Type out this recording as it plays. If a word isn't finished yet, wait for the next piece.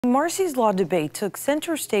Marsy's law debate took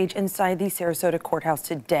center stage inside the Sarasota Courthouse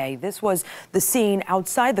today. This was the scene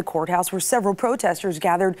outside the courthouse where several protesters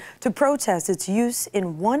gathered to protest its use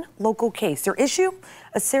in one local case. Their issue?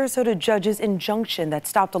 A Sarasota judge's injunction that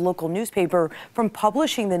stopped a local newspaper from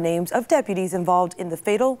publishing the names of deputies involved in the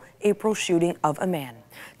fatal April shooting of a man.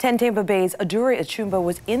 10 Tampa Bay's Adure Achumba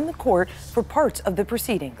was in the court for parts of the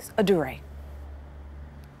proceedings. Adure.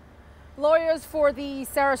 Lawyers for the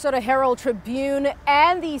Sarasota Herald-Tribune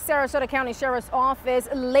and the Sarasota County Sheriff's Office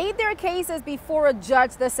laid their cases before a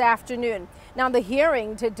judge this afternoon. Now, the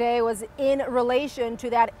hearing today was in relation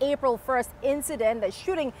to that April 1st incident, the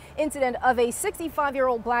shooting incident of a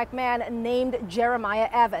 65-year-old black man named Jeremiah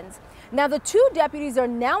Evans. Now, the two deputies are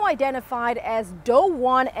now identified as Doe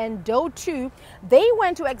 1 and Doe 2. They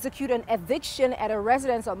went to execute an eviction at a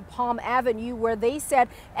residence on Palm Avenue where they said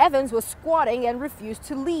Evans was squatting and refused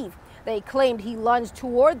to leave. They claimed he lunged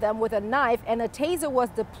toward them with a knife and a taser was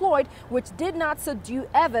deployed, which did not subdue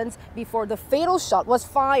Evans before the fatal shot was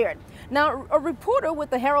fired. Now, a reporter with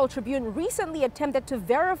the Herald-Tribune recently attempted to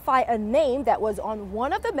verify a name that was on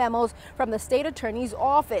one of the memos from the state attorney's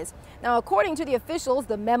office. Now, according to the officials,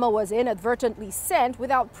 the memo was inadvertently sent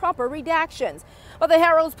without proper redactions. But the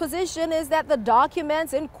Herald's position is that the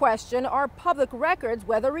documents in question are public records,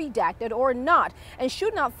 whether redacted or not, and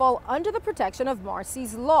should not fall under the protection of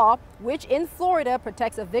Marsy's law, which in Florida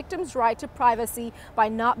protects a victim's right to privacy by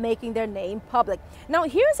not making their name public. Now,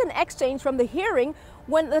 here's an exchange from the hearing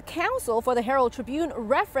when the counsel for the Herald-Tribune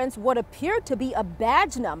referenced what appeared to be a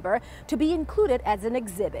badge number to be included as an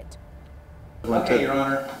exhibit. Okay, Your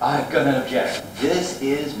Honor, I've got an objection. This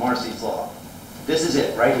is Marsy's law. This is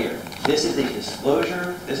it right here. This is a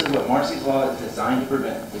disclosure. This is what Marsy's law is designed to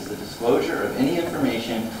prevent, is the disclosure of any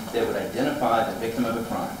information that would identify the victim of a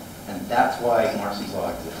crime. And that's why Marsy's law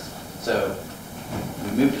exists. So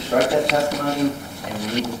we move to strike that testimony,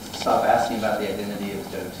 and we need to stop asking about the identity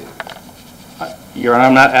of Doe 2. Your Honor,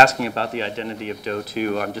 I'm not asking about the identity of Doe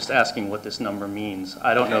 2. I'm just asking what this number means.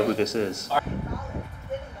 I don't know who this is.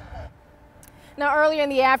 Now, earlier in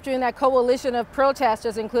the afternoon, that coalition of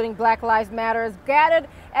protesters, including Black Lives Matter, gathered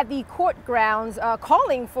at the court grounds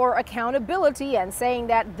calling for accountability and saying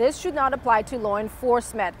that this should not apply to law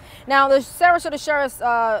enforcement. Now, the Sarasota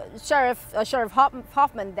Sheriff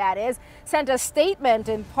Hoffman, that is, sent a statement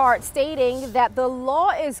in part stating that the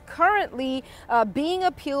law is currently being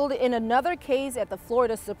appealed in another case at the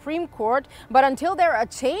Florida Supreme Court, but until there are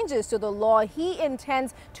changes to the law, he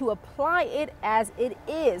intends to apply it as it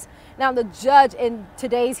is. Now, the judge in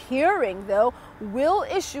today's hearing, though, will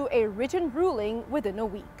issue a written ruling within a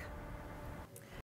week.